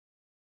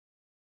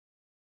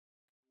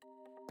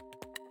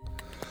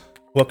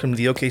Welcome to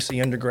the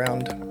OKC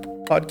Underground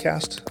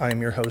podcast. I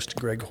am your host,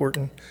 Greg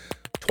Horton.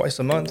 Twice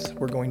a month,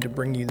 we're going to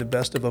bring you the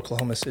best of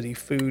Oklahoma City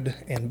food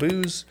and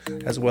booze,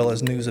 as well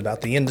as news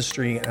about the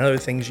industry and other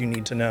things you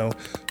need to know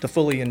to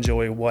fully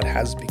enjoy what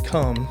has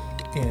become,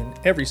 in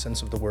every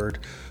sense of the word,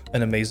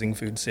 an amazing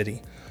food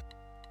city.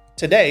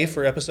 Today,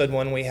 for episode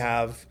 1, we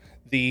have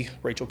the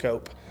Rachel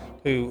Cope,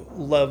 who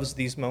loves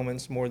these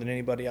moments more than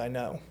anybody I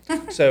know.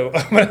 So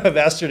I've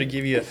asked her to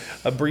give you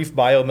a brief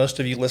bio. Most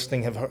of you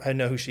listening I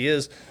know who she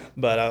is,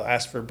 but I'll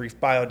ask for a brief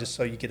bio just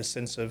so you get a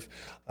sense of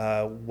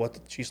what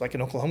she's like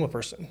an Oklahoma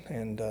person,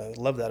 and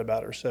love that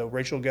about her. So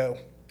Rachel, go.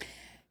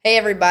 Hey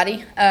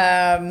everybody.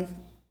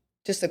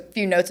 Just a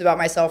few notes about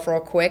myself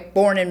real quick.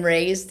 Born and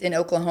raised in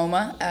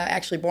Oklahoma,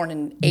 actually born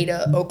in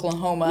Ada,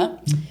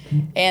 Oklahoma,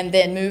 and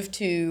then moved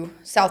to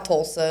South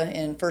Tulsa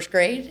in first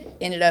grade.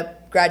 Ended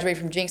up graduating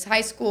from Jenks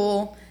High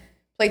School,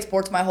 played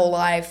sports my whole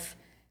life,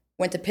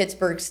 went to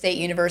Pittsburgh State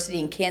University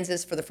in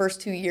Kansas for the first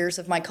 2 years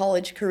of my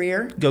college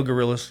career. Go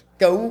Gorillas.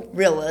 Go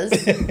Gorillas.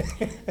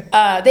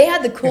 They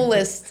had the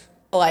coolest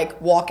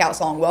walkout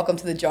song, Welcome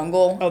to the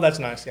Jungle. Oh, that's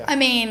nice, yeah. I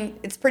mean,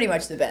 it's pretty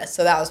much the best,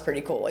 so that was pretty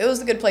cool. It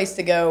was a good place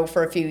to go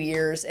for a few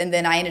years, and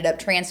then I ended up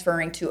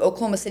transferring to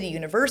Oklahoma City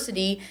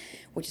University,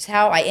 which is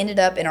how I ended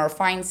up in our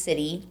fine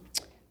city,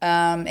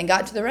 and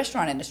got into the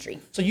restaurant industry.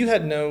 So you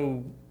had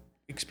no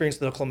experience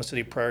with Oklahoma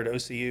City prior to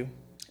OCU?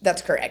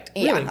 That's correct.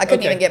 Really? Yeah, I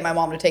couldn't even get my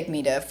mom to take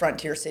me to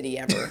Frontier City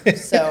ever,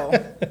 so.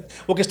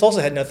 Well, because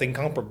Tulsa had nothing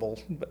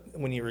comparable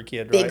when you were a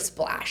kid, right? Big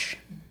Splash.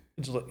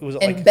 Was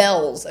it and like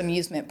Bell's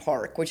Amusement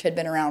Park, which had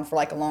been around for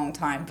a long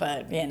time,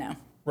 but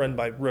run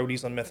by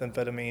roadies on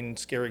methamphetamine,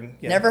 scaring?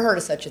 Yeah. Never heard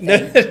of such a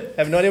thing. I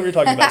have no idea what you're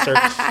talking about,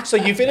 sir. So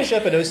you finish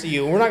up at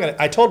OCU.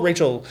 I told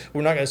Rachel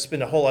we're not going to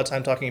spend a whole lot of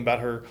time talking about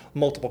her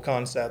multiple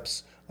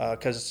concepts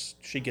because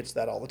she gets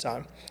that all the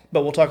time.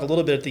 But we'll talk a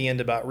little bit at the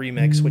end about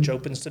Remix, which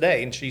opens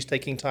today, and she's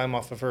taking time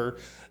off of her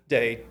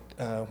day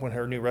when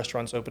her new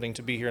restaurant's opening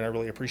to be here, and I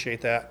really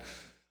appreciate that.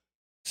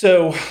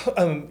 So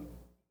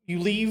you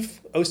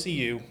leave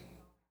OCU.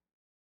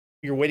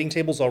 You're waiting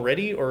tables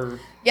already, or?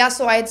 Yeah,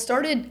 so I had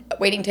started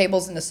waiting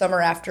tables in the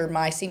summer after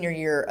my senior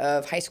year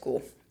of high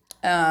school,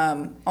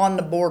 on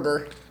the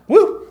border.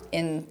 Woo!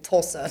 In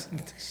Tulsa.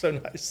 So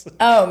nice.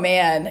 Oh,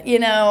 man.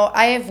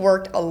 I have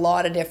worked a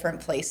lot of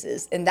different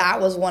places, and that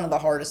was one of the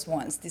hardest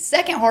ones. The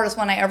second hardest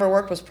one I ever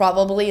worked was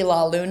probably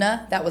La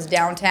Luna. That was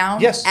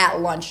downtown. Yes. At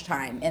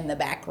lunchtime in the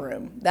back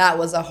room. That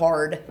was a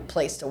hard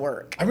place to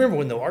work. I remember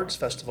when the Arts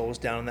Festival was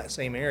down in that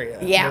same area.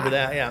 Yeah. Remember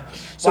that? Yeah.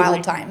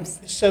 Wild times.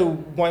 So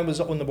why was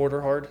On the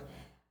Border hard?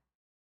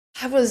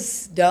 I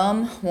was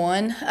dumb,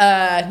 one.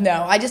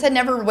 No, I just had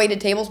never waited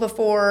tables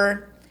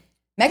before.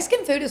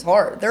 Mexican food is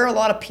hard. There are a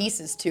lot of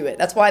pieces to it.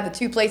 That's why the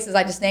two places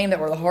I just named that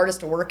were the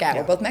hardest to work at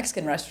were both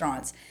Mexican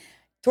restaurants.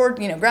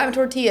 Grabbing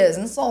tortillas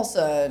and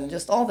salsa and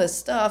just all this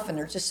stuff, and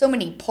there's just so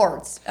many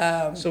parts.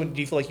 So do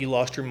you feel like you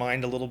lost your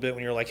mind a little bit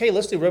when you're like, hey,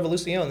 let's do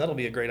Revolucion, that'll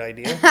be a great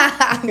idea?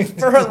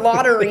 For a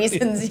lot of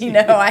reasons,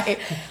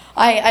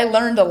 I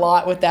learned a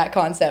lot with that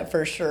concept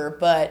for sure.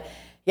 But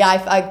yeah,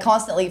 I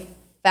constantly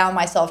found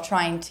myself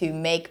trying to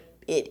make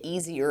it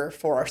easier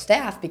for our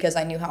staff because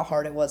I knew how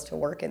hard it was to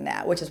work in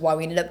that, which is why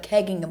we ended up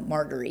kegging a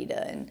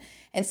margarita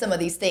and some of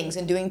these things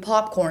and doing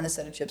popcorn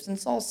instead of chips and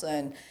salsa.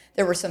 And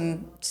there were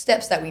some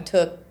steps that we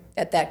took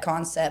at that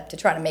concept to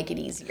try to make it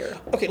easier.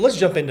 Okay, let's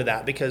jump into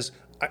that because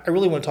I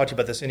really want to talk to you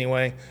about this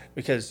anyway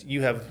because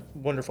you have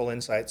wonderful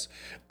insights.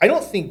 I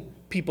don't think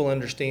people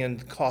understand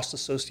the cost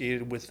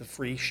associated with the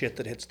free shit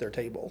that hits their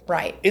table.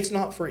 Right. It's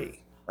not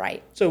free.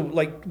 Right. So,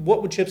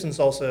 what would chips and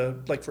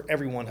salsa, for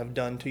everyone, have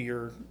done to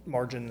your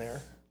margin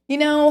there?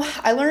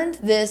 I learned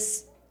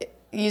this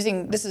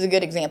this is a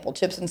good example,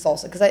 chips and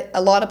salsa, because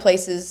a lot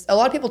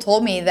of people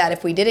told me that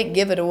if we didn't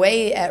give it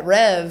away at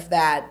Rev,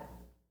 that,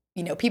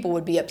 people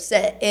would be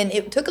upset. And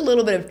it took a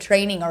little bit of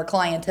training our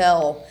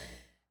clientele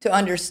to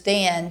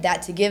understand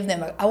that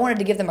I wanted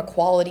to give them a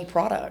quality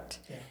product.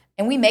 Yeah.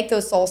 And we make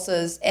those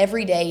salsas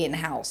every day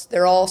in-house.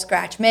 They're all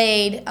scratch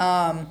made.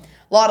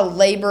 A lot of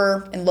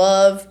labor and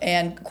love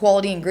and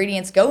quality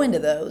ingredients go into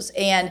those.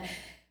 And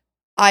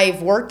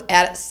I've worked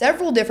at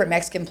several different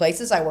Mexican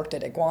places. I worked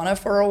at Iguana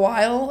for a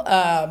while.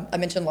 I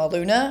mentioned La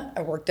Luna.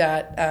 I worked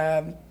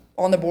at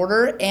On the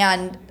Border.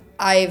 And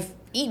I've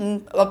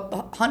eaten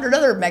 100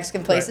 other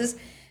Mexican places.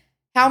 Right.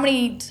 How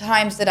many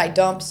times did I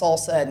dump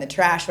salsa in the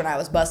trash when I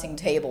was bussing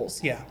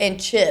tables? Yeah.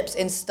 And chips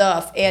and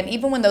stuff. And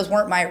even when those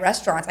weren't my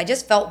restaurants, I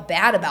just felt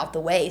bad about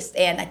the waste.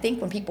 And I think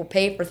when people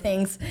pay for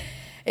things,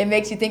 it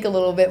makes you think a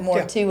little bit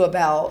more, too,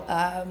 about,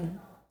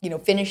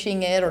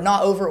 finishing it or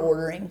not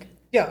over-ordering.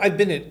 Yeah, I've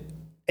been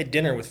at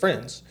dinner with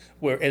friends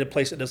at a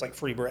place that does,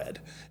 free bread.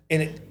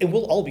 And it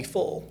will all be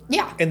full.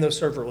 Yeah. And the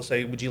server will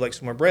say, would you like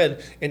some more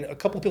bread? And a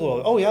couple of people are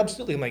like, oh, yeah,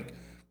 absolutely. I'm like,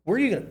 are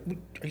you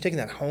taking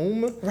that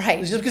home? Right.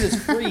 Just because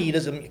it's free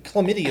doesn't,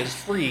 chlamydia is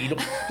free.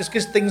 Just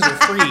because things are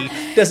free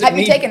doesn't mean. Have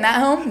you taken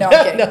that home? No,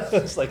 I'm kidding. No,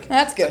 it's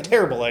that's good. It's a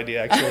terrible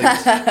idea,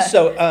 actually.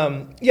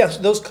 So, yes,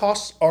 those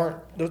costs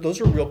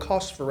those are real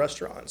costs for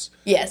restaurants.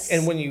 Yes.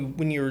 And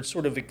when you're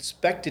sort of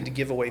expected to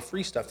give away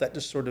free stuff, that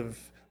just sort of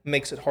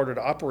makes it harder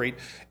to operate.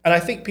 And I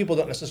think people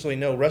don't necessarily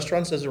know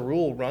restaurants, as a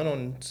rule, run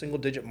on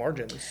single-digit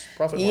margins,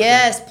 profit margins.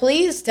 Yes,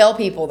 please tell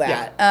people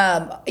that.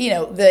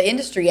 The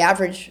industry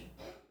average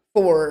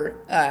for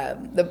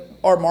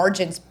our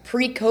margins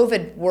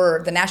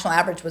pre-COVID the national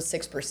average was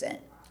 6%.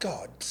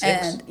 God, 6?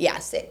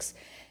 And 6.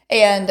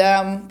 And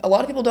a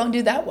lot of people don't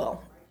do that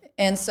well.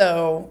 And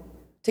so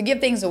to give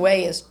things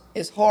away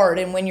is hard.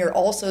 And when you're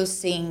also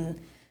seeing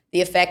the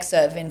effects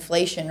of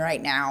inflation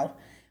right now,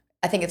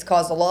 I think it's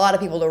caused a lot of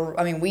people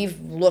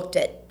we've looked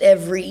at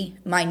every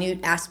minute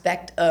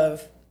aspect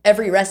of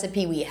every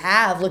recipe we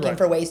have, looking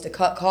for ways to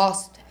cut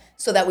costs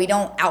so that we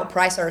don't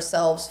outprice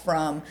ourselves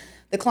from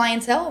the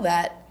clientele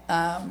that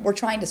we're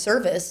trying to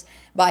service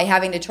by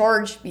having to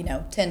charge,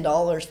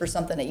 $10 for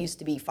something that used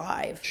to be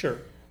 $5. Sure.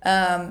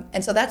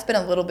 And so that's been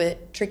a little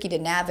bit tricky to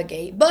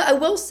navigate. But I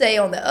will say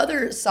on the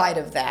other side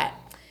of that,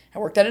 I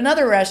worked at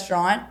another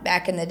restaurant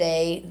back in the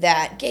day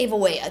that gave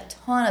away a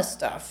ton of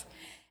stuff.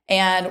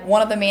 And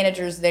one of the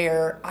managers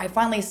there, I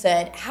finally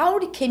said, how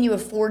can you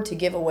afford to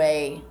give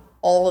away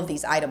all of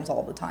these items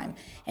all the time?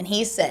 And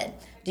he said,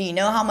 do you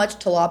know how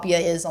much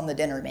tilapia is on the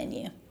dinner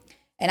menu?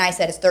 And I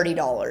said, it's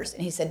 $30.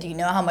 And he said, do you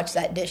know how much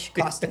that dish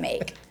costs to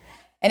make?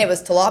 And it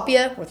was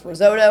tilapia with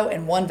risotto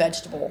and one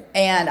vegetable.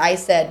 And I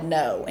said,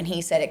 no. And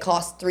he said, it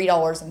costs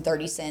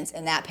 $3.30,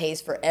 and that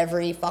pays for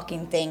every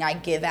fucking thing I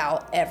give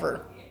out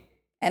ever.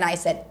 And I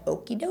said,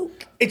 okie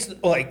doke. It's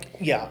like,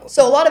 yeah.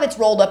 So a lot of it's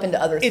rolled up into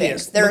other things. It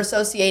is. They're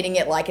associating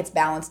it like it's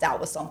balanced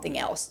out with something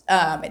else.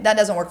 That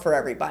doesn't work for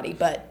everybody,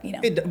 but,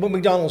 When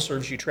McDonald's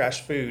serves you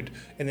trash food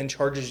and then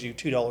charges you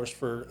 $2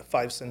 for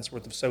 5 cents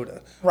worth of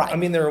soda. Right. I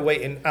mean, there are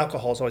and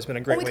alcohol's always been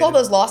a great way. We call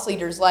those loss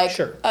leaders.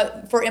 Sure.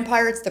 For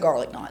Empire, it's the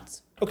garlic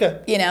knots.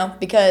 Okay.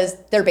 Because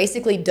they're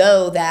basically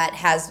dough that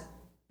has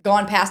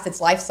gone past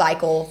its life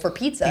cycle for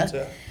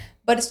pizza.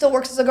 But it still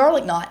works as a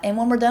garlic knot. And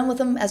when we're done with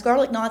them as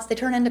garlic knots, they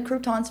turn into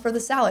croutons for the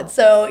salad.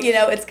 So,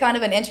 it's kind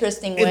of an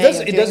interesting way of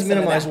doing It does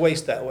minimize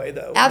waste that way,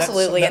 though.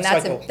 Absolutely.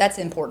 That's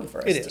important for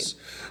us, It is.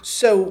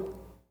 So,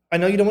 I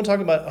know you don't want to talk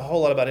about a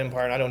whole lot about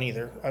Empire, and I don't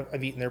either.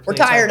 I've eaten there plenty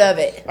We're tired of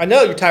it. I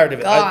know you're tired of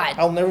it. God.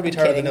 I'll never be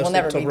tired of the No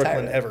Sleep Till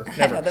Brooklyn, ever.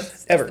 Never.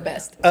 That's ever. the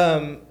best.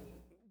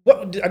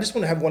 I just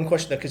want to have one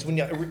question, though, because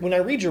when I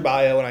read your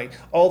bio and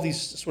all these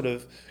sort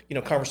of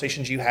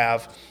conversations you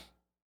have,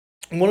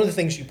 and one of the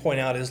things you point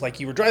out is like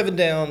you were driving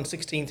down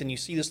 16th and you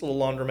see this little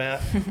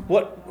laundromat.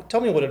 Tell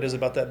me what it is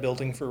about that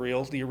building for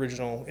real, the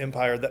original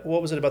Empire.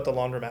 What was it about the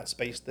laundromat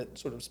space that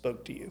sort of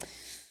spoke to you?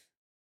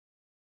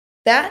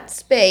 That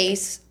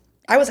space,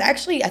 I was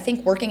actually, I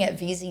think, working at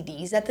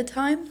VZD's at the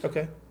time.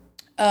 Okay.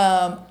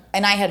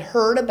 And I had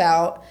heard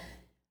about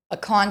a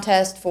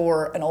contest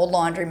for an old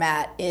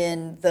laundromat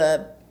in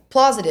the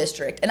Plaza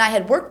District. And I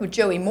had worked with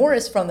Joey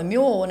Morris from the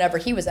Mule whenever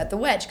he was at the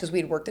Wedge, because we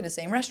had worked in the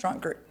same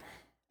restaurant group.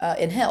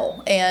 In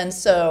Hill. And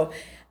so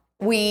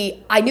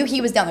I knew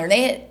he was down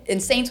there, and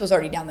Saints was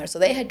already down there, so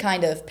they had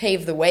kind of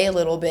paved the way a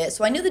little bit.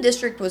 So I knew the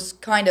district was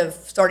kind of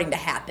starting to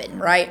happen,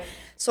 right?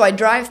 So I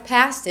drive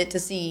past it to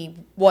see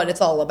what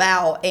it's all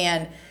about,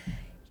 and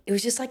it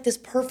was just like this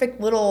perfect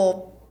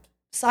little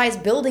size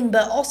building,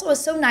 but also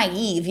was so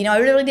naive. I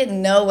really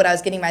didn't know what I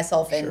was getting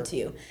myself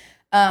into.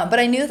 But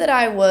I knew that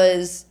I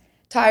was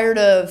tired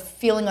of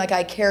feeling like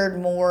I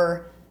cared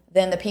more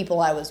than the people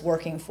I was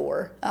working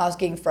for. I was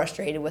getting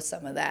frustrated with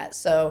some of that.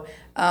 So,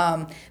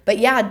 but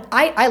yeah,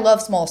 I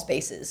love small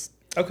spaces.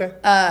 Okay.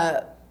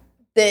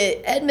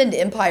 The Edmond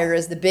Empire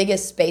is the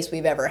biggest space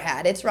we've ever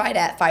had. It's right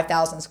at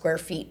 5,000 square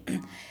feet.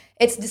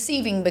 It's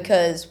deceiving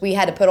because we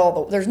had to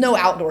put there's no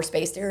outdoor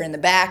space there in the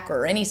back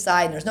or any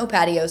side, and there's no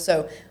patio.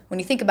 So when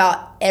you think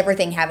about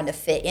everything having to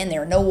fit in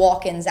there, no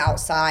walk-ins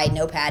outside,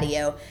 no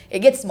patio, it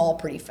gets small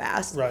pretty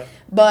fast. Right.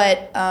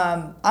 But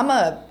I'm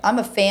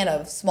a fan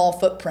of small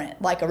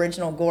footprint, like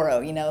original Goro.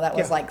 That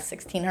was like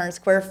 1,600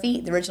 square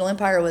feet. The original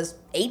Empire was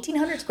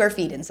 1,800 square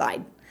feet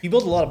inside. You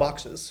build a lot of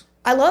boxes.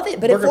 I love it,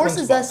 but Burger it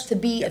forces King's us to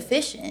be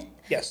efficient.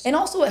 Yes. And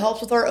also it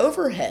helps with our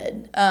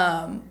overhead.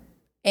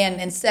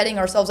 And setting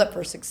ourselves up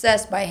for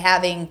success by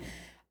having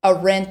a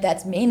rent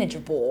that's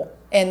manageable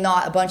and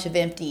not a bunch of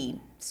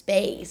empty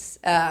space.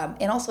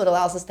 And also it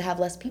allows us to have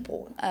less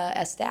people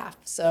as staff.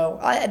 So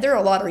there are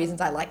a lot of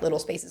reasons I like little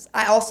spaces.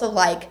 I also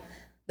like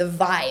the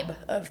vibe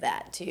of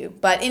that too.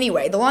 But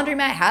anyway, the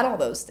laundromat had all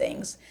those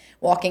things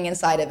walking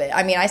inside of it.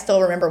 I mean, I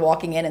still remember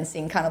walking in and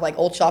seeing kind of like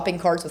old shopping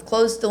carts with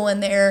clothes still in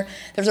there.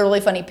 There's a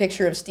really funny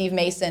picture of Steve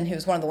Mason,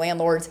 who's one of the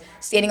landlords,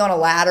 standing on a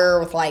ladder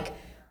with like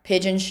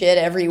pigeon shit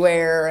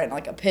everywhere and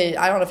like a pigeon.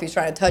 I don't know if he was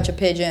trying to touch a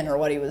pigeon or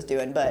what he was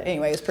doing, but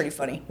anyway, it was pretty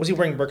funny. Was he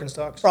wearing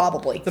Birkenstocks?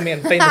 Probably. The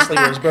man famously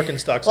wears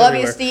Birkenstocks love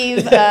everywhere. you,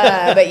 Steve,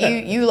 but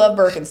you love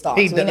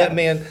Birkenstocks. That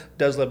man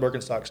does love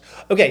Birkenstocks.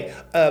 Okay,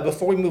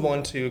 before we move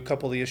on to a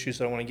couple of the issues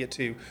that I want to get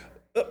to,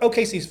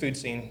 OKC's food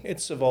scene,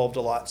 it's evolved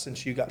a lot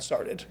since you got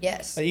started.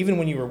 Yes. Even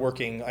when you were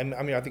working, I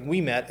mean, I think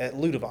we met at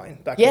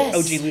Ludovine back Yes. in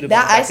OG Ludovine.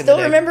 That, I back in still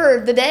the day.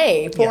 remember the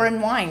day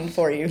pouring wine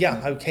for you.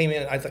 Yeah, I came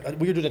in. I thought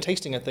we were doing a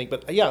tasting, I think,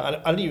 but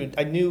yeah, I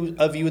knew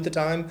of you at the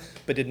time,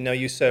 but didn't know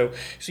you. So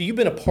you've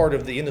been a part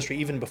of the industry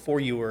even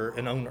before you were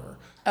an owner.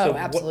 Oh, So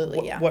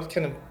absolutely, yeah. What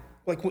kind of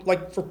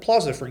like for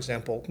Plaza, for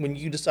example, when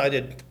you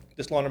decided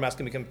this laundromat's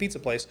gonna become a pizza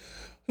place,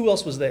 who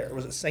else was there?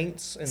 Was it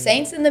Saints and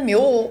Saints and the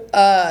Mule.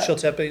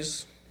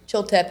 Chiltepes?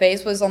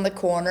 Chiltepes was on the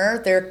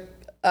corner. They're,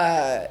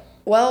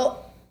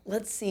 well,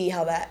 let's see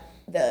how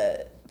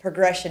the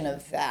progression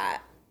of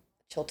that.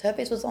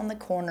 Chiltepes was on the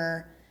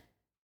corner.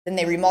 Then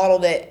they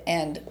remodeled it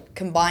and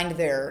combined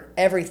their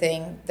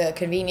everything, the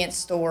convenience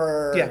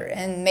store, Yeah.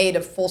 and made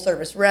a full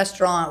service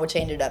restaurant, which I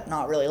ended up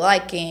not really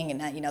liking. And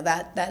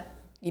that,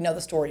 the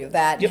story of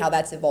that and Yep. how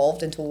that's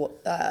evolved into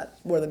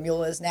where the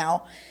Mule is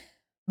now.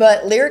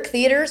 But Lyric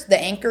Theaters, the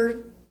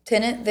anchor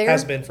tenant there,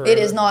 Has been it forever.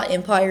 is not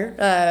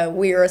Empire.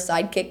 We are a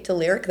sidekick to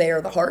Lyric. They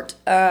are the heart.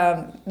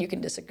 You can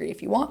disagree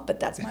if you want, but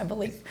that's my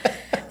belief.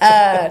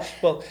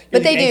 Well,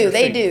 But they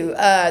do.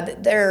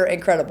 They're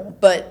incredible.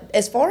 But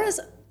as far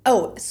as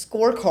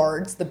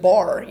Scorecards, the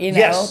bar,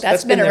 Yes,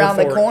 that's been been there around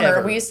the corner.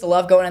 forever. We used to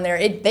love going in there.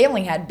 They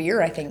only had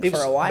beer, I think, It for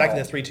was a while. back in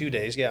the 3-2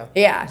 days. Yeah.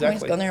 Yeah, we used to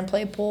exactly. go in there and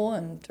play pool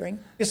and drink.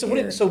 Yeah, so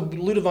beer. so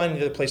Ludovine and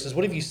the other places,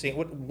 what have you seen?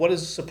 What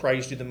has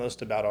surprised you the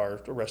most about our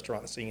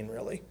restaurant scene,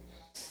 really?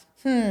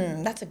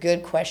 That's a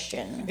good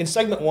question. In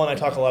segment 1, I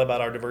talk a lot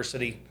about our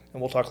diversity,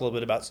 and we'll talk a little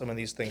bit about some of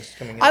these things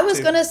coming up I was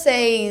too. going to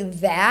say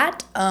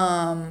that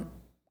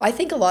I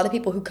think a lot of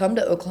people who come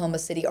to Oklahoma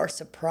City are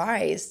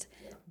surprised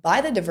by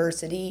the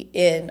diversity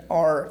in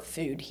our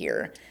food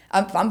here.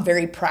 I'm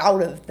very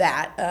proud of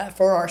that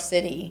for our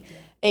city.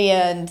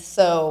 And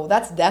so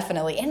that's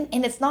definitely, and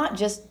it's not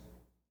just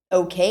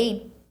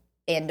okay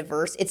and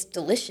diverse, it's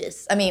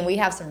delicious. I mean, we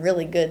have some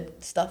really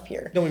good stuff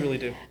here. No, we really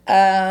do.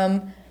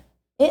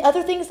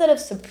 Other things that have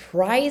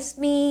surprised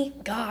me,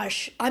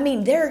 gosh, I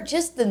mean, they're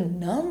just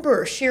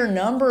the sheer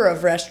number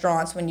of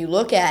restaurants when you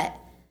look at,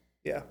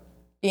 Yeah.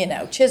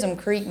 Chisholm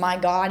Creek, my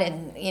God,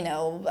 and,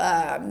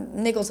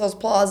 Nichols Hills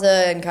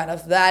Plaza and kind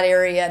of that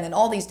area, and then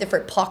all these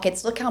different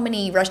pockets. Look how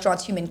many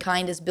restaurants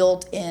Humankind has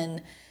built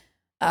in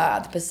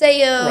the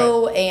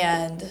Paseo, Right.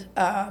 and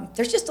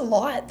there's just a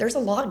lot. There's a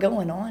lot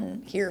going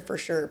on here for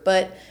sure.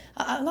 But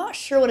I'm not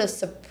sure what has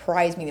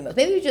surprised me the most.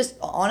 Maybe just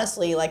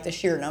honestly like the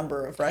sheer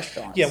number of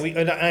restaurants. Yeah,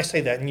 and I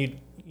say that, and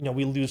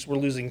we're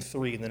losing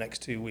 3 in the next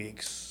 2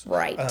 weeks.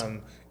 Right.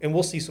 And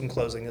we'll see some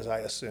closing, as I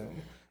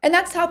assume. And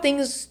that's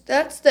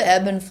that's the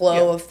ebb and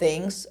flow Yeah. of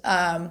things.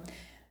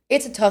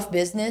 It's a tough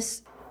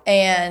business,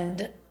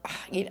 and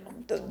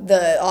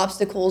the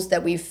obstacles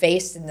that we've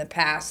faced in the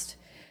past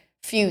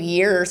few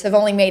years have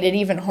only made it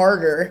even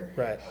harder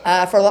Right.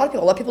 for a lot of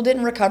people. A lot of people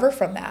didn't recover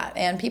from that,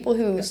 and people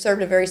who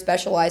served a very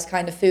specialized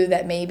kind of food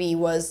that maybe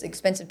was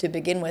expensive to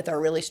begin with are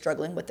really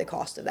struggling with the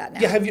cost of that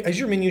now. Yeah, has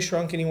your menu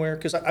shrunk anywhere?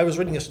 Because I was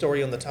reading a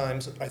story on the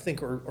Times, I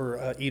think,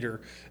 or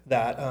Eater,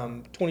 that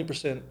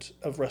 20%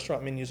 of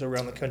restaurant menus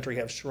around the country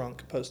have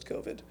shrunk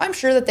post-COVID. I'm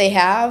sure that they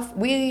have.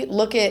 We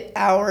look at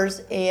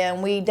ours,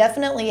 and we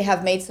definitely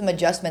have made some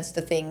adjustments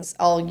to things.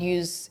 I'll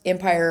use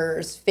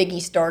Empire's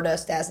Figgy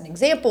Stardust as an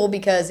example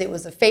because it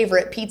was a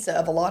favorite pizza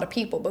of a lot of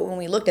people. But when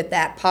we looked at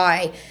that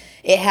pie,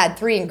 it had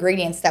 3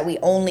 ingredients that we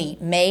only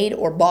made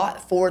or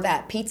bought for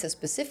that pizza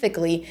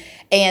specifically.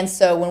 And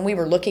so when we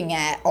were looking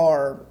at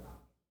our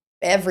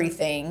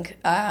everything,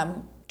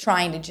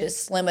 trying to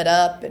just slim it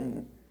up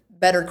and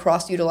better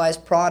cross-utilize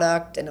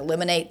product and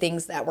eliminate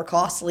things that were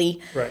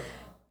costly, Right.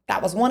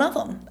 that was one of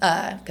them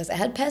because it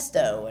had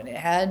pesto and it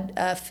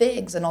had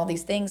figs and all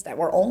these things that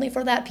were only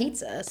for that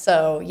pizza.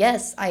 So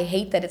yes, I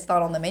hate that it's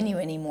not on the menu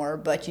anymore,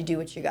 but you do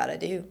what you got to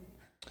do.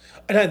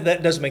 And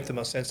that does make the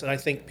most sense. And I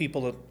think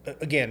people,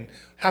 again,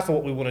 half of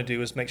what we want to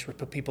do is make sure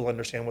people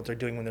understand what they're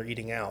doing when they're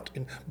eating out.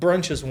 And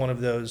brunch is one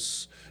of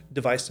those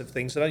divisive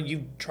things that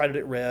you've tried it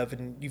at Rev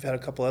and you've had a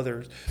couple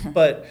others.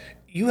 But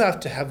you have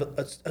to have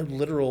a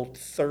literal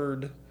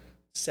third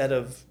set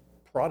of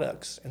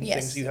products and Yes.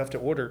 things you have to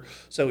order.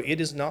 So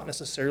it is not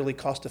necessarily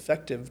cost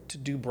effective to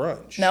do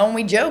brunch. No, and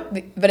we joke,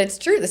 but it's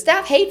true. The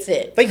staff hates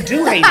it. They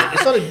do hate it.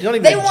 It's not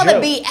even They a want to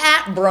joke. be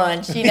at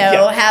brunch,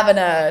 Yeah. having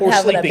Or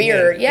a sleeping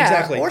beer, in. yeah,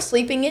 Exactly. or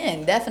sleeping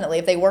in. Definitely,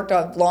 if they worked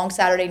a long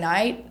Saturday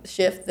night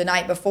shift the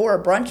night before,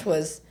 brunch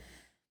was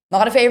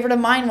not a favorite of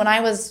mine when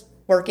I was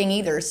working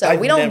either. So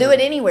we don't do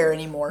it anywhere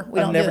anymore.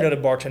 I've never known a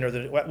bartender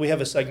that we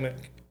have a segment,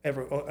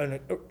 an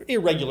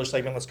irregular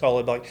segment, let's call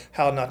it, like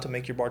how not to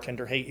make your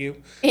bartender hate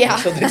you. Yeah.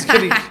 So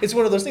it's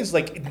one of those things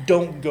like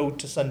don't go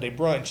to Sunday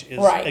brunch is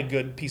Right. a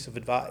good piece of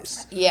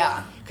advice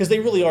Yeah, because they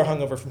really are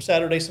hungover from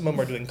Saturday. Some of them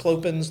are doing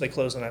clopens. They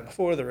close the night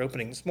before. They're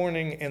opening this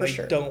morning, and For they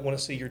sure. don't want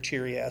to see your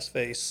cheery ass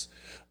face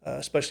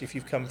especially if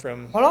you've come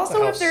from. But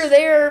also, if they're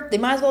there, they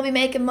might as well be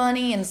making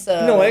money, and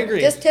so No, I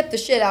agree. Just tip the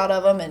shit out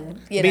of them,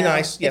 and Be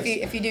nice. Yes.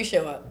 if you do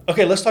show up.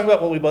 Okay, let's talk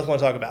about what we both want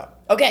to talk about.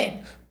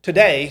 Okay.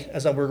 Today,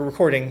 as we're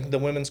recording, the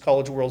Women's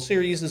College World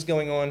Series is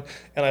going on,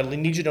 and I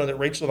need you to know that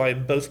Rachel and I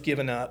have both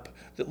given up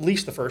at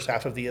least the first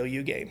half of the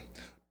OU game.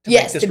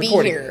 Yes, to be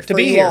here. To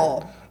be here.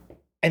 All.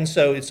 And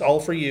so it's all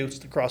for you. It's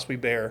the cross we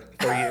bear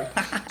for you.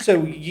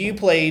 So you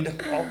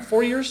played all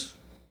 4 years?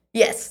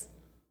 Yes.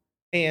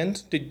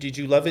 And did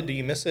you love it? Do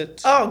you miss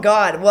it? Oh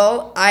God!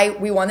 Well,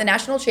 we won the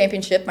national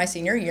championship my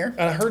senior year.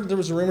 And I heard there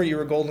was a rumor you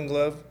were a Golden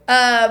Glove.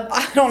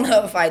 I don't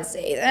know if I'd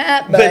say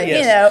that, but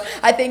yes.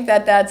 I think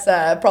that's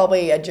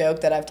probably a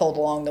joke that I've told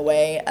along the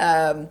way.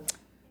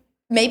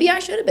 Maybe I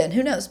should have been.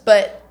 Who knows?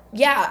 But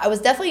yeah, I was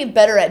definitely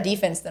better at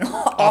defense than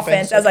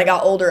offense as I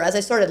got older. As I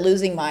started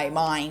losing my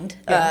mind.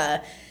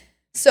 Yeah.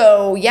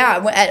 So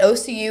yeah, at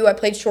OCU I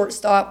played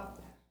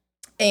shortstop,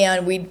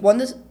 and we won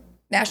the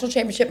national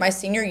championship my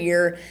senior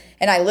year.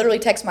 And I literally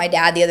texted my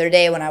dad the other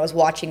day when I was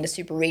watching the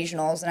Super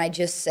Regionals, and I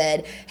just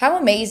said, how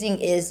amazing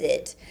is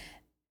it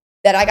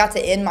that I got to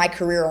end my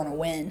career on a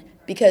win?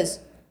 Because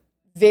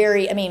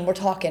we're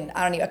talking,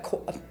 I don't know,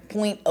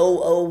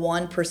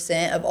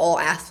 0.001% of all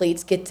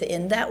athletes get to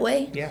end that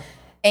way. Yeah.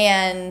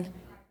 And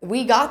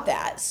we got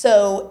that.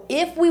 So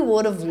if we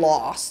would have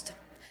lost,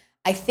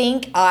 I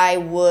think I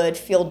would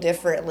feel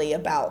differently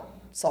about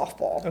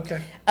softball. Okay.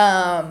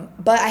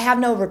 But I have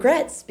no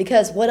regrets,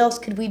 because what else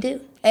could we do?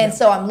 And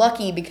so I'm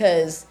lucky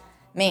because,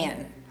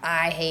 man,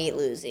 I hate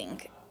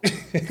losing.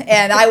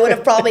 And I would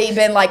have probably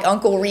been like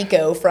Uncle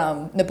Rico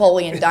from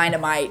Napoleon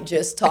Dynamite,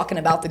 just talking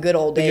about the good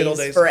old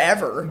days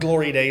forever.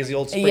 Glory days, the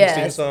old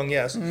Springsteen song,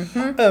 yes.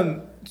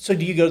 Mm-hmm. So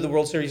do you go to the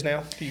World Series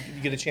now? Do you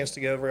get a chance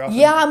to go very often?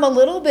 Yeah, I'm a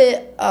little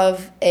bit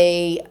of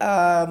a,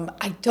 I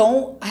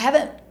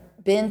haven't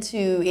been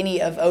to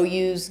any of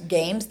OU's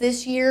games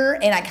this year,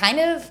 and I kind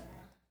of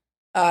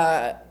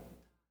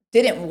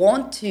didn't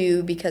want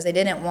to, because I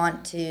didn't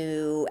want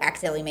to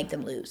accidentally make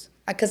them lose.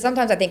 Because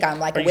sometimes I think I'm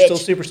like a witch. Are you still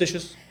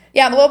superstitious?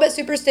 Yeah, I'm a little bit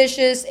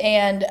superstitious,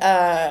 and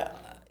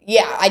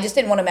I just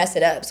didn't want to mess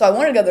it up. So I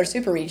wanted to go to their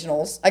Super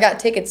Regionals. I got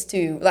tickets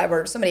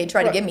that somebody had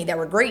tried to give me that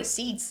were great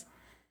seats,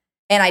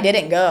 and I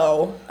didn't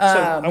go. So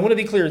I want to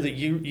be clear that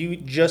you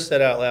just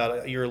said out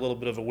loud you're a little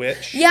bit of a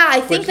witch. Yeah,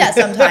 I think that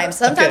sometimes.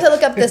 Sometimes okay. I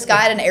look up at the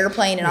sky at an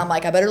airplane, and I'm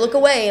like, I better look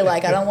away.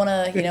 Like, I don't want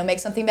to, make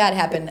something bad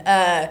happen.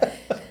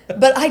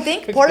 But I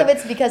think part of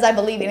it's because I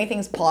believe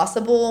anything's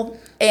possible,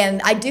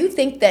 and I do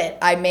think that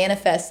I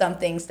manifest some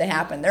things to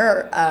happen.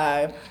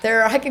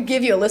 I could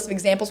give you a list of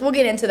examples. We'll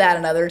get into that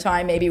another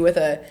time, maybe with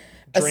a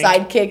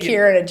sidekick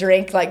here and a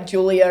drink like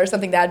Julia or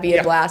something. That'd be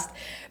a blast.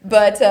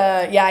 But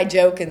I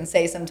joke and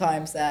say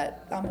sometimes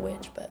that I'm a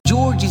witch. But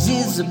George's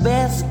is the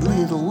best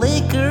little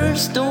liquor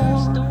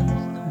store,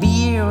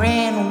 beer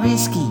and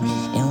whiskey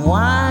and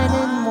wine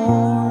and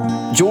more.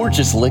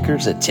 George's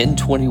Liquors at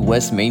 1020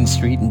 West Main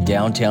Street in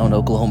downtown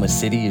Oklahoma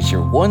City is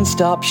your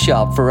one-stop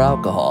shop for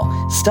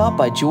alcohol. Stop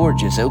by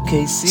George's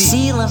OKC.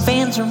 Ceiling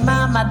fans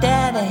remind my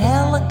dad of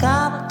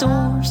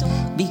helicopters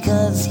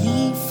because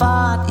he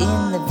fought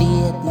in the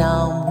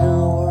Vietnam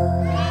War.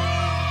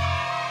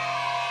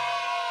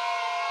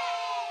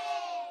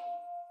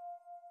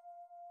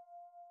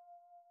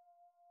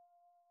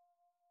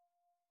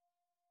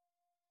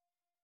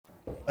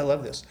 I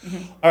love this.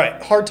 Mm-hmm. All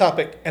right, hard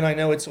topic, and I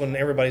know it's on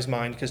everybody's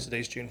mind because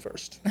today's June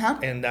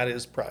 1st, and that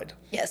is Pride.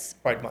 Yes.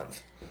 Pride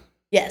Month.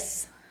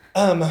 Yes.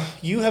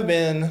 You have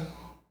been,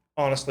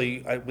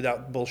 honestly,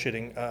 without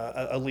bullshitting,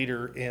 a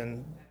leader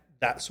in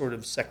that sort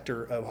of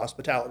sector of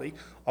hospitality.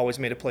 Always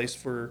made a place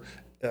for,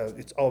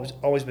 it's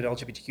always been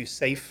LGBTQ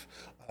safe.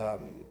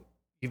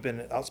 You've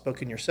been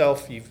outspoken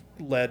yourself. You've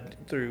led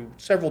through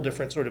several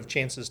different sort of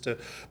chances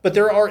but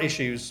there are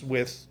issues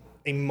with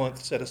a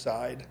month set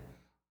aside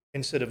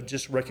instead of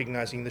just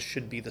recognizing this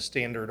should be the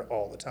standard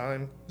all the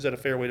time. Is that a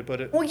fair way to put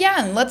it? Well,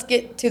 yeah, and let's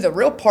get to the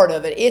real part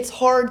of it. It's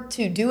hard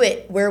to do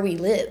it where we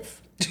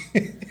live.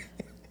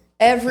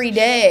 Every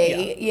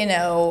day,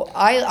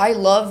 I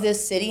love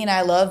this city and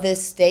I love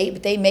this state,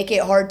 but they make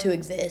it hard to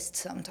exist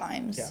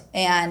sometimes. Yeah.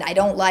 And I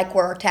don't like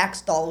where our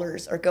tax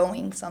dollars are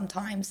going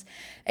sometimes.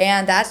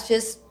 And that's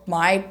just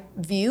my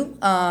view.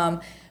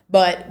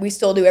 But we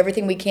still do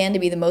everything we can to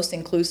be the most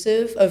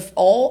inclusive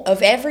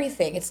of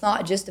everything. It's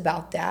not just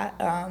about that.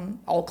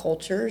 All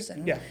cultures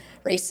and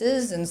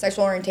races and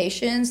sexual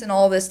orientations and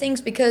all those things.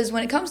 Because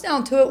when it comes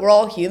down to it, we're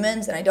all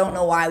humans, and I don't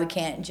know why we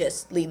can't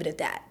just leave it at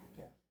that.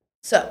 Yeah.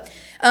 So,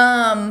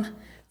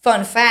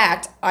 fun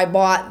fact: I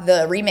bought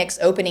the Remix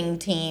opening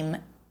team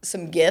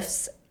some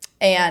gifts,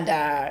 and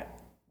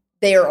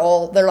they're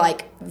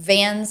like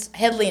Vans.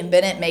 Hedley and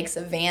Bennett makes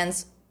a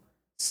Vans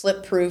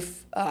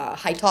slip-proof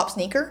high top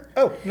sneaker.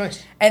 Oh,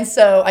 nice. And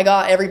so I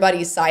got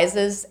everybody's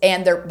sizes,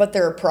 and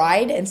they're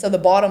Pride, and so the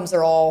bottoms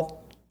are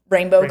all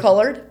rainbow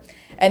colored.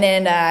 And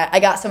then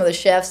I got some of the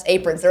chef's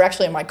aprons. They're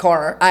actually in my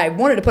car. I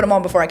wanted to put them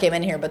on before I came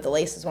in here, but the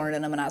laces weren't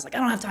in them, and I was like, I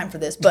don't have time for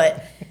this.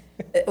 But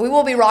we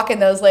will be rocking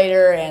those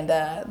later,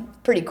 and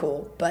pretty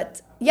cool.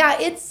 But yeah,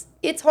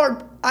 it's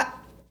hard.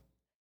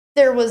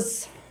 There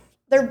was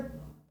there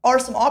are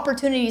some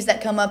opportunities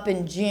that come up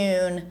in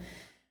June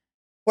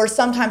where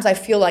sometimes I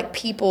feel like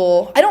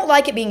I don't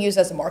like it being used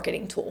as a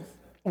marketing tool.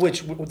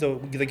 Which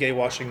the gay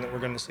washing that we're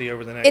going to see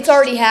over the next. It's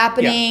already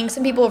happening. Yeah.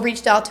 Some people have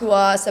reached out to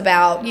us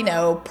about,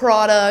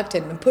 product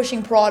and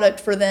pushing product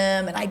for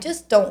them, and I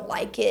just don't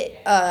like it.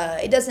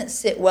 It doesn't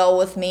sit well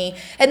with me,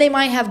 and they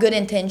might have good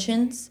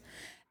intentions,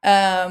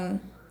 and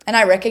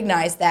I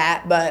recognize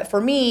that. But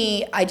for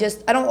me, I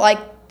don't like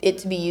it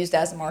to be used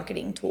as a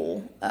marketing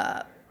tool.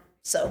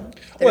 So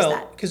there's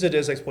that. Because it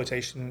is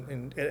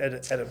exploitation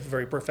at a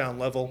very profound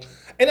level,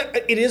 and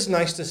it is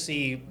nice to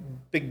see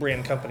big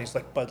brand companies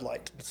like Bud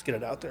Light. Let's get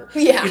it out there.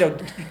 Yeah.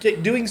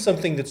 Doing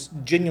something that's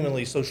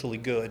genuinely socially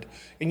good,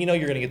 and you're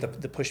going to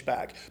get the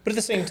pushback. But at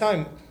the same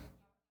time,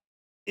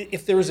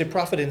 if there is a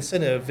profit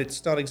incentive,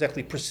 it's not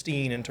exactly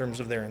pristine in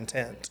terms of their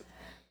intent.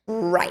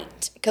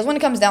 Right. Because when it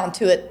comes down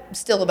to it, it's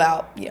still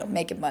about,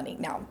 making money.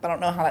 Now, I don't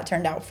know how that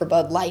turned out for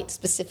Bud Light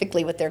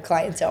specifically with their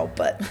clientele,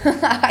 but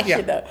I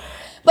should know.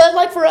 But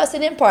like for us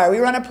at Empire, we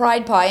run a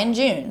Pride Pie in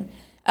June.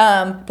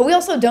 But we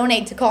also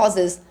donate to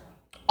causes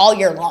all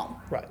year long.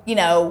 Right.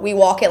 We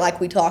walk it like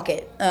we talk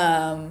it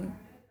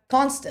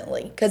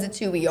constantly because it's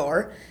who we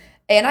are.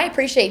 And I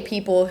appreciate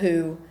people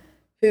who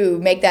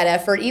make that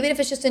effort, even if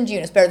it's just in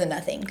June. It's better than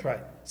nothing. Right.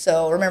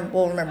 So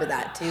we'll remember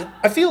that too.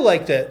 I feel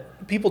like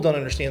that people don't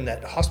understand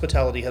that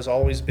hospitality has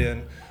always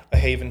been a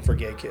haven for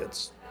gay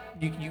kids.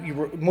 You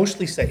were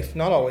mostly safe,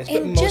 not always,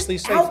 but And mostly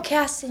just safe.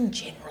 outcasts in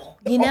general.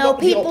 The alt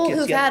People kids,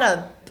 who've yeah.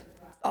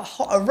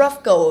 had a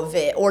rough go of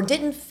it or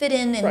didn't fit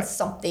in Right.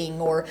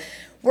 something or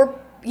we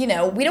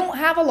don't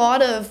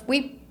have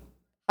we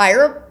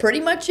hire pretty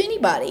much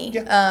anybody.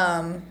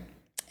 Yeah.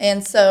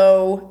 And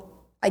so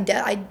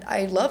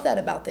I love that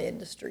about the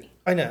industry.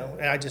 I know,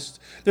 and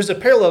there's a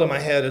parallel in my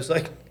head. It's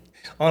like,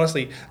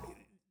 honestly,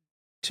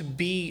 to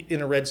be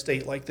in a red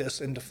state like this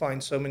and to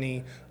find so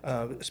many,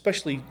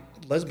 especially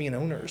lesbian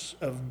owners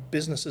of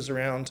businesses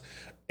around,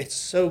 it's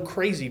so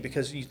crazy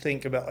because I'm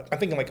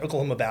thinking like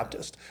Oklahoma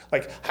Baptist,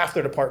 like half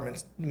their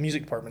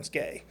music department's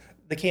gay.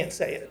 They can't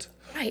say it.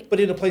 Right.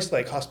 But in a place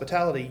like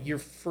hospitality, you're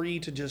free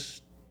to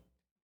just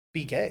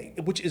be gay,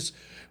 which is,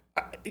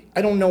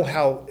 I don't know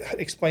how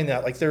to explain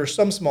that. Like there are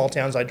some small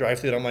towns I drive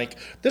through and I'm like,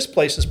 this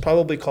place is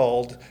probably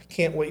called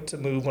Can't Wait to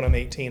Move When I'm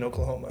 18,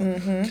 Oklahoma.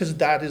 Because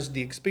that is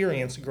the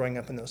experience growing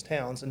up in those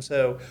towns. And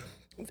so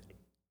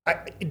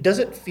does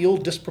it feel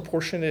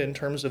disproportionate in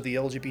terms of the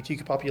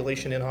LGBTQ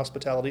population in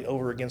hospitality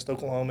over against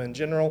Oklahoma in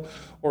general?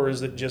 Or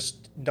is it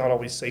just not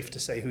always safe to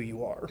say who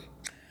you are?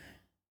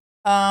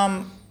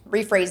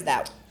 Rephrase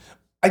that.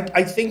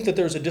 I think that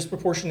there's a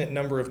disproportionate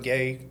number of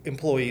gay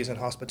employees in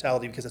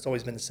hospitality because it's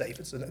always been safe.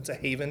 It's a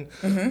haven.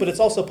 But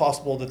it's also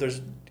possible that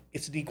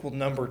it's an equal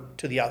number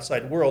to the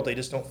outside world. They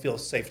just don't feel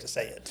safe to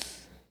say it.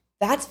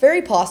 That's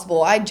very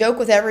possible. I joke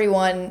with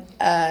everyone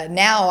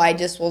now. I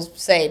just will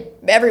say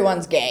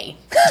everyone's gay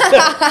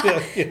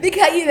because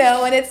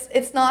and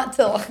it's not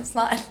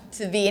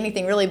to be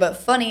anything really but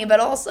funny, but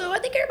also I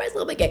think everybody's a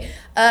little bit gay.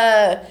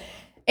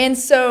 And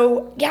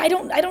so I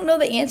don't know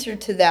the answer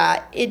to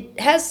that. It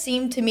has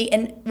seemed to me,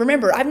 and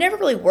remember, I've never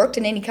really worked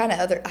in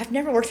I've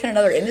never worked in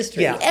another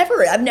industry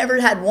ever. I've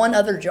never had one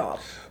other job.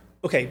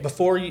 Okay,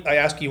 before I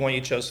ask you why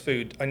you chose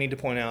food, I need to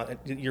point out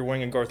you're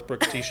wearing a Garth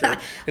Brooks T-shirt,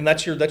 and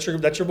that's your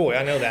boy.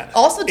 I know that.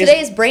 Also, today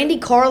is Brandy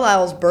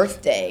Carlisle's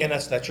birthday, and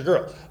that's your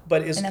girl.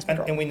 But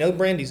and we know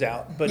Brandy's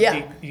out. But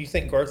do you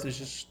think Garth is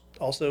just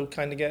also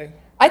kind of gay?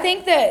 I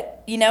think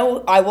that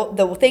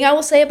the thing I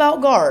will say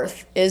about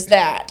Garth is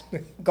that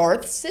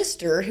Garth's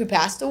sister, who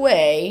passed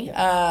away,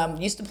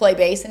 used to play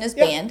bass in his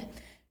band.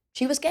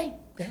 She was gay.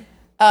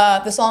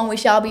 Yeah. The song "We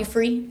Shall Be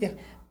Free." Yeah.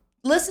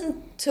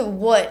 Listen to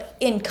what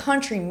in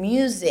country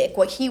music,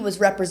 what he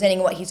was representing,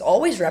 what he's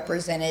always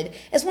represented,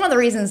 is one of the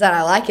reasons that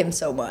I like him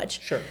so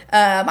much. Sure.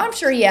 I'm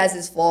sure he has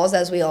his flaws,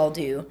 as we all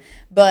do,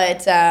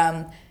 but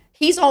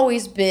he's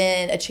always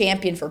been a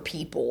champion for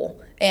people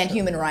and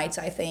human rights,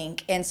 I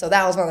think. And so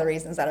that was one of the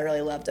reasons that I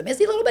really loved him. Is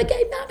he a little bit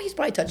gay? No, he's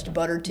probably touched a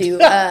butt or two.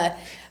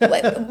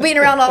 Being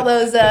around all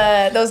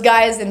those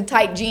guys in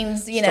tight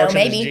jeans, Starching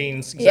maybe. His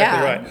jeans,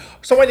 exactly right.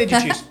 So why did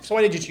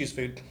you choose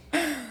food?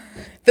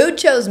 Food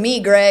chose me,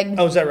 Greg.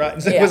 Oh, is that right?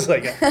 Yeah. It was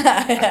like,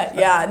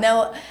 yeah,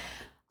 no,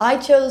 I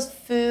chose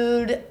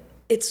food.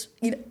 It's,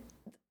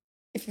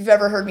 if you've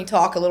ever heard me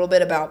talk a little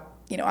bit about,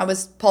 I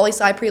was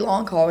poli-sci pre-law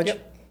in college.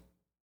 Yep.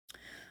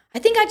 I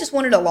think I just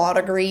wanted a law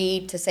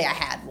degree to say I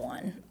had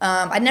one.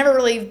 I never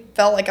really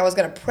felt like I was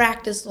going to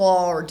practice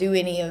law or do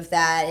any of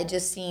that. It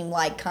just seemed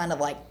like kind of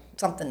like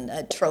something,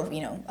 a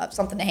trophy,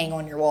 something to hang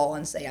on your wall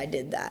and say I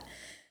did that.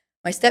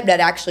 My stepdad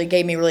actually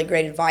gave me really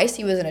great advice.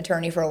 He was an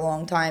attorney for a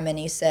long time, and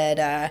he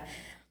said,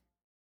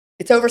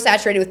 it's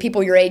oversaturated with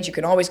people your age. You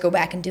can always go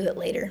back and do it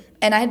later.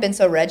 And I had been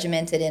so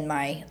regimented in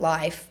my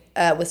life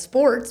with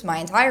sports my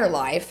entire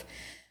life.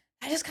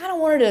 I just kind of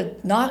wanted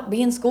to not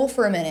be in school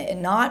for a minute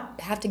and not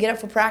have to get up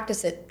for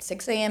practice at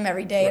 6 a.m.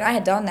 every day. And I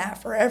had done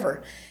that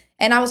forever.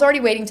 And I was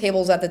already waiting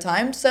tables at the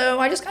time, so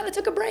I just kind of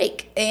took a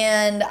break.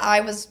 And I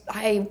was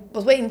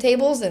waiting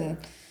tables and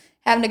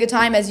having a good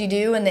time, as you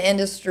do in the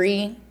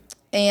industry.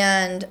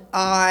 And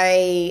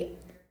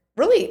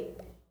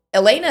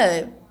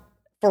Elena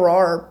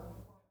Farrar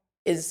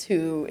is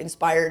who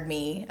inspired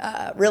me,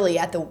 really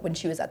when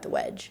she was at the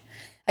Wedge.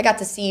 I got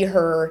to see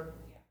her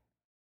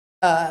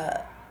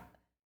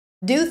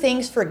do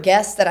things for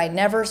guests that I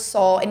never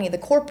saw any of the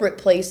corporate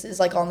places,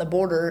 like on the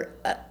border,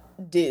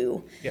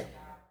 do. Yeah.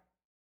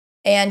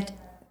 And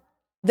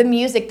the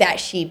music that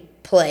she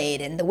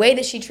played and the way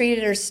that she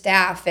treated her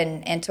staff,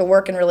 and to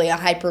work in really a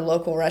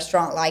hyper-local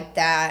restaurant like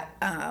that,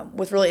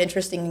 with really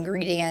interesting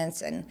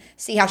ingredients, and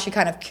see how she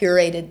kind of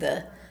curated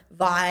the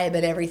vibe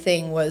and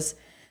everything was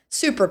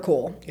super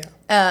cool.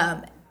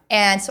 Yeah.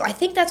 And so I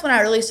think that's when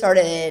I really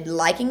started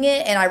liking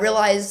it, and I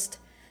realized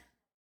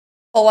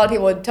a lot of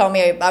people would tell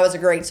me I was a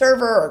great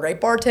server or a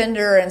great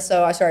bartender, and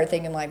so I started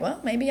thinking like,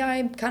 well, maybe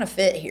I kind of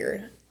fit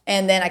here.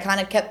 And then I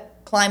kind of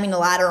kept climbing the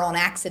ladder on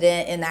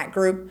accident in that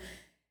group,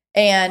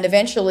 and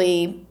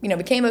eventually,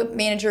 became a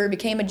manager,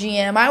 became a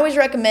GM. I always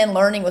recommend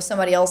learning with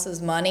somebody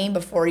else's money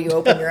before you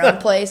open your own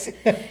place,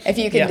 if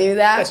you can do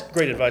that. That's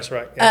great advice,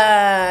 right?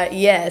 Yeah.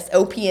 Yes,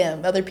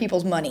 OPM, other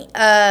people's money.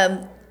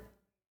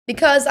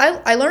 Because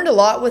I learned a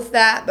lot with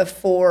that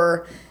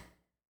before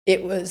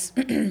it was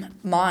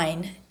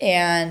mine,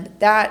 and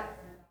that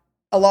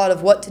a lot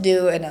of what to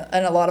do and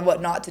a lot of what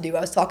not to do.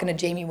 I was talking to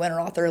Jamie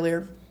Winteroth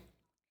earlier,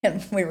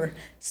 and we were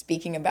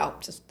speaking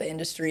about just the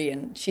industry,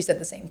 and she said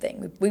the same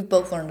thing. We've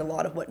both learned a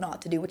lot of what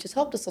not to do, which has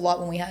helped us a lot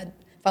when we had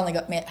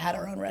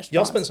our own restaurant.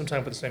 Y'all spent some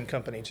time with the same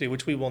company too,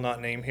 which we will not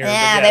name here.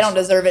 Yeah, they don't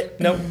deserve it.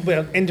 No,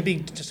 well, and to be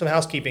just some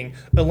housekeeping,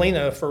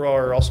 Elena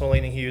Farrar, also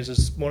Elena Hughes,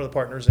 is one of the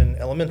partners in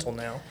Elemental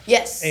now.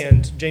 Yes.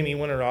 And Jamie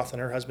Winteroth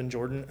and her husband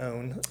Jordan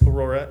own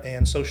Aurora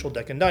and Social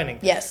Deck and Dining.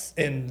 Yes.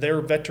 And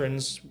they're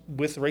veterans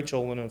with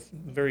Rachel in a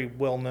very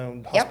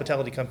well-known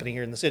hospitality company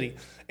here in the city,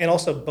 and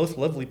also both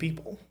lovely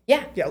people.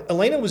 Yeah. Yeah,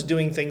 Elena was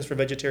doing things for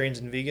vegetarians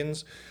and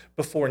vegans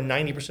before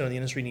 90% of the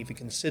industry even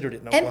considered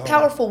it in Oklahoma. And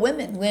powerful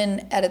women.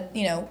 When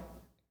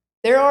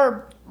there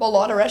are a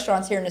lot of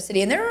restaurants here in the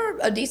city, and there are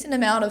a decent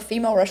amount of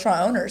female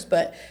restaurant owners,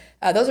 but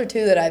those are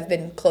two that I've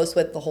been close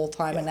with the whole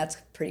time, and that's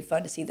pretty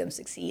fun to see them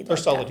succeed. They're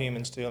solid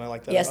humans too, and I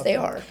like that. Yes, they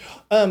are.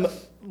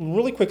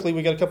 Really quickly,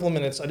 we got a couple of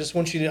minutes. I just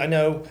want you to, I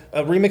know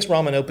Remix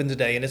Ramen opened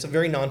today, and it's a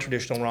very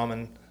non-traditional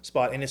ramen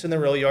spot, and it's in the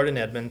Rail Yard in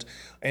Edmond,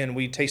 and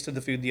we tasted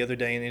the food the other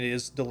day, and it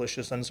is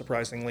delicious,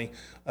 unsurprisingly.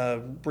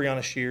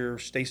 Brianna Shear,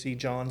 Stacy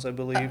Johns, I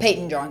believe.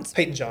 Peyton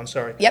Johns,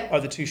 sorry. Yep. Are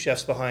the two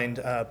chefs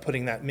behind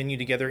putting that menu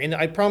together. And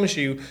I promise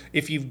you,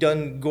 if you've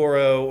done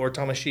Goro or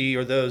Tamashi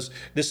or those,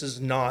 this is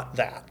not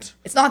that.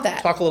 It's not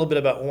that. Talk a little bit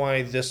about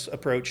why this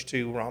approach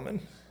to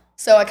ramen.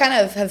 So I kind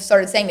of have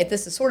started saying that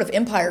this is sort of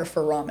empire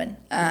for ramen,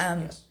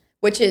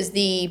 which is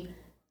the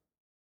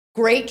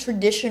great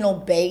traditional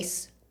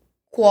base,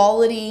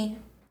 quality,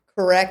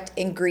 correct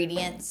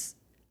ingredients,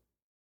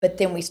 but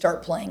then we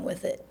start playing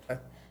with it.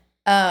 Okay.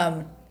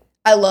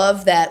 I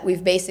love that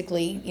we've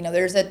basically,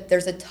 there's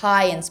a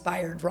Thai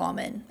inspired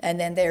ramen, and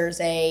then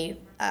there's a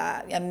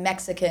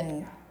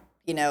Mexican,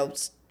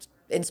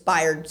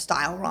 inspired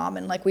style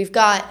ramen. Like, we've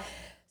got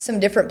some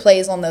different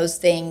plays on those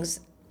things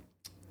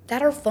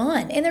that are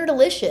fun and they're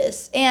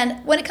delicious.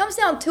 And when it comes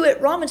down to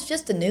it, ramen's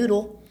just a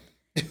noodle.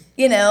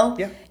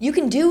 Yeah. You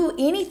can do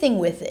anything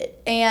with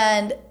it.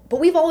 But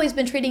we've always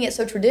been treating it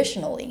so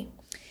traditionally.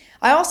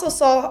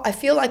 I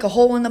feel like a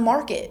hole in the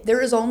market.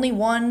 There is only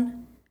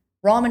one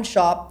ramen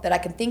shop that I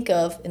can think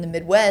of in the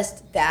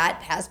Midwest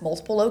that has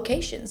multiple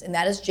locations, and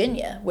that is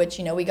Jinya, which,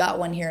 we got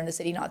one here in the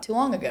city not too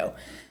long ago.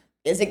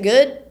 Is it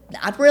good?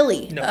 Not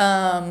really.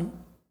 No.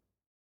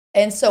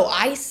 And so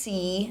I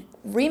see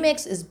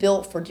Remix is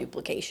built for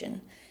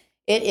duplication.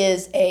 It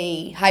is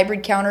a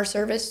hybrid counter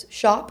service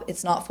shop.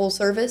 It's not full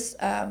service,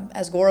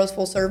 as Goro's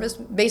full service,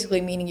 basically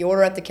meaning you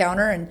order at the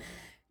counter and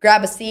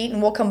grab a seat,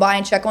 and we'll come by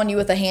and check on you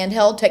with a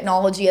handheld.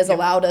 Technology has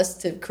allowed us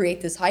to create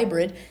this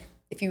hybrid.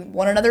 If you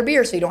want another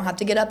beer, so you don't have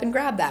to get up and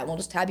grab that, we'll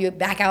just have you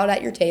back out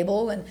at your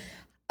table, and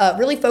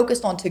really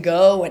focused on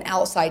to-go and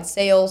outside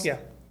sales,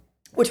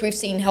 which we've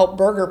seen help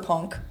Burger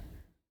Punk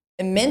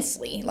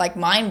immensely, like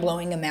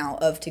mind-blowing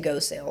amount of to-go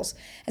sales.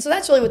 And so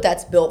that's really what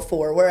that's built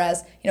for.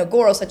 Whereas,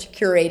 Goro's such a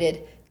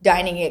curated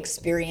dining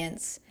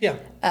experience. Yeah.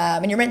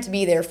 And you're meant to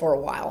be there for a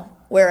while.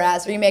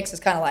 Whereas Remix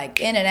is kind of like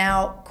in and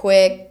out,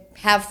 quick,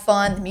 have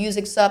fun, the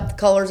music's up, the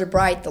colors are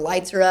bright, the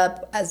lights are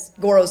up, as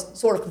Goro's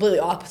sort of completely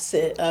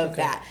opposite of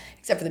that,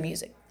 except for the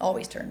music.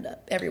 Always turned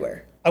up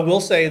everywhere. I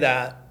will say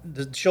that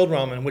the chilled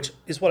ramen, which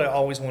is what I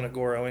always want at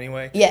Goro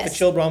anyway. Yes. The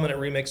chilled ramen at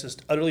Remix is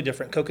utterly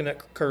different.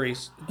 Coconut curry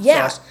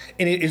sauce.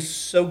 And it is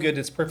so good.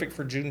 It's perfect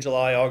for June,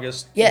 July,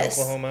 August in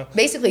Oklahoma.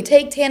 Basically,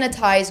 take Tana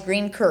Thai's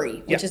green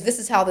curry, which is, this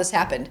is how this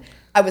happened.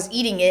 I was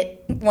eating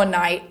it one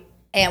night,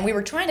 and we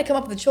were trying to come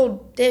up with a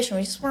chilled dish, and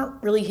we just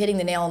weren't really hitting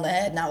the nail on the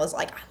head. And I was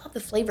like, I love the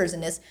flavors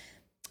in this.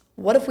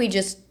 What if we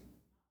just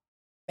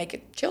make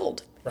it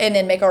chilled? Right. And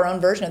then make our own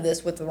version of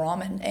this with the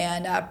ramen.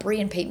 And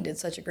Bree and Peyton did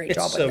such a great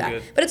job with that.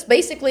 Good. But it's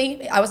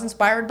basically, I was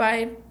inspired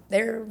by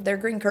their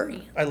green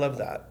curry. I love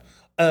that.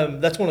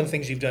 That's one of the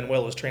things you've done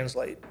well is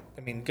translate.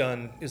 I mean,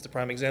 Gun is the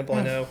prime example.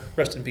 I know.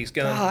 Rest in peace,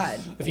 Gun. God,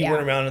 If you yeah.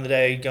 weren't around in the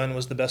day, Gun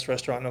was the best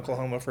restaurant in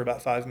Oklahoma for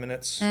about 5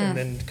 minutes, and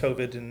then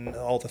COVID and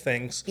all the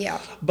things. Yeah.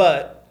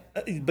 But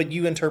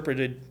you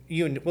interpreted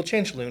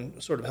Change Saloon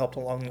sort of helped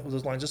along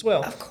those lines as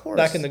well. Of course.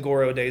 Back in the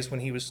Goro days when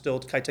he was still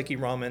Kaiteki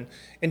Ramen,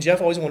 and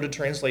Jeff always wanted to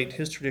translate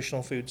his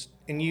traditional foods,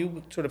 and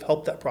you sort of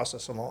helped that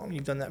process along.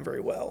 You've done that very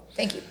well.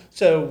 Thank you.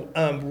 So,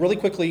 really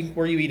quickly,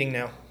 where are you eating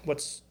now?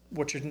 What's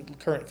your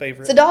current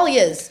favorite?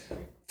 Sedalia's.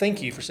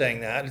 Thank you for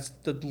saying that. It's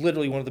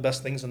literally one of the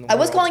best things in the I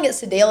world. was calling it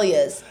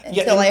Sedalia's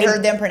until I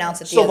heard them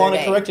pronounce it the other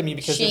day. Silvana corrected me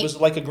because it was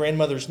like a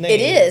grandmother's name. It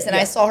is, and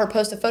Yeah. I saw her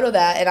post a photo of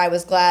that, and I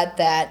was glad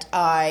that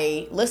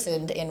I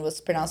listened and was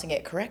pronouncing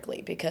it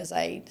correctly because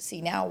I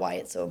see now why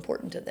it's so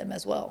important to them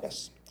as well.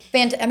 Yes.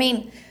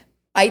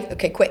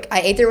 Quick.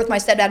 I ate there with my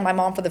stepdad and my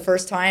mom for the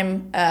first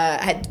time.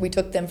 We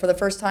took them for the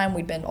first time.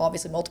 We'd been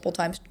obviously multiple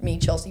times. Me,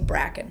 Chelsea,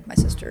 Bracken, my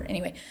sister.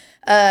 Anyway,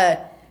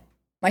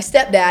 my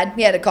stepdad,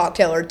 he had a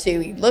cocktail or two.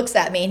 He looks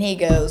at me and he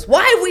goes,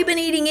 "Why have we been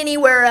eating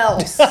anywhere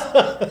else?"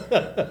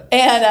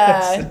 And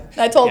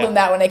I told him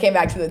that when they came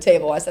back to the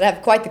table. I said, "I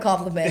have quite the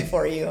compliment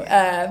for you."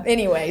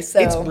 Anyway, so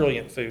It's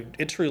brilliant food.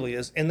 It truly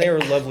is. And they are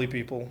lovely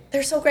people.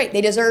 they're so great. They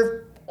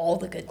deserve all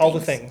the good things. All the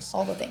things.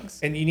 All the things.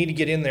 And you need to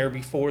get in there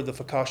before the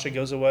focaccia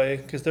goes away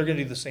because they're going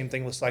to do the same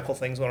thing with cycle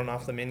things on and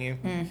off the menu.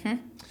 Mm-hmm.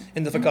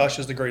 And the focaccia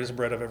is the greatest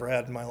bread I've ever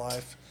had in my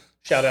life.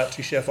 Shout out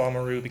to Chef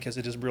Amaru because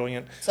it is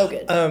brilliant. So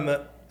good.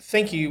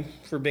 Thank you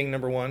for being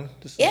number one.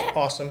 This is Yeah.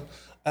 awesome.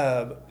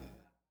 I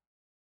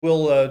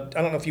don't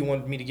know if you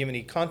wanted me to give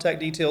any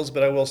contact details,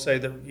 but I will say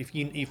that if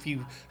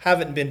you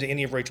haven't been to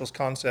any of Rachel's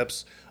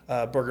concepts,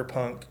 Burger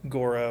Punk,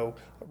 Goro,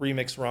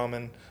 Remix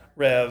Ramen,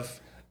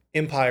 Rev,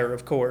 Empire,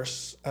 of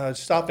course,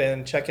 stop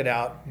in, check it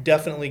out.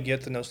 Definitely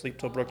get the No Sleep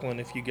Till Brooklyn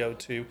if you go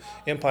to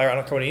Empire. I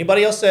don't care what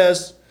anybody else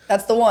says.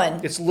 That's the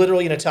one. It's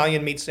literally an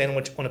Italian meat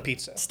sandwich on a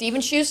pizza.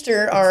 Steven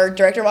Schuster, our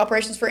director of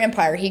operations for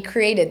Empire, he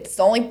created, it's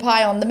the only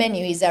pie on the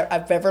menu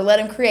I've ever let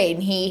him create,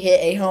 and he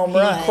hit a home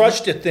run. He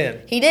crushed it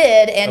then. He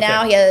did, and Okay.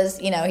 now he has,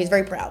 he's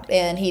very proud,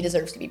 and he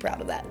deserves to be proud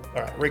of that.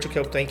 All right, Rachel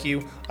Cope, thank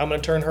you. I'm going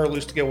to turn her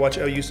loose to go watch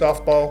OU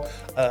softball.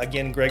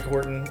 Again, Greg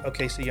Horton,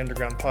 OKC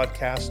Underground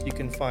Podcast. You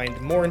can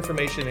find more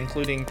information,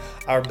 including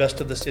our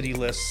Best of the City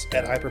lists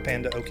at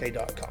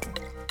hyperpandaok.com.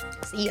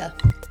 See ya.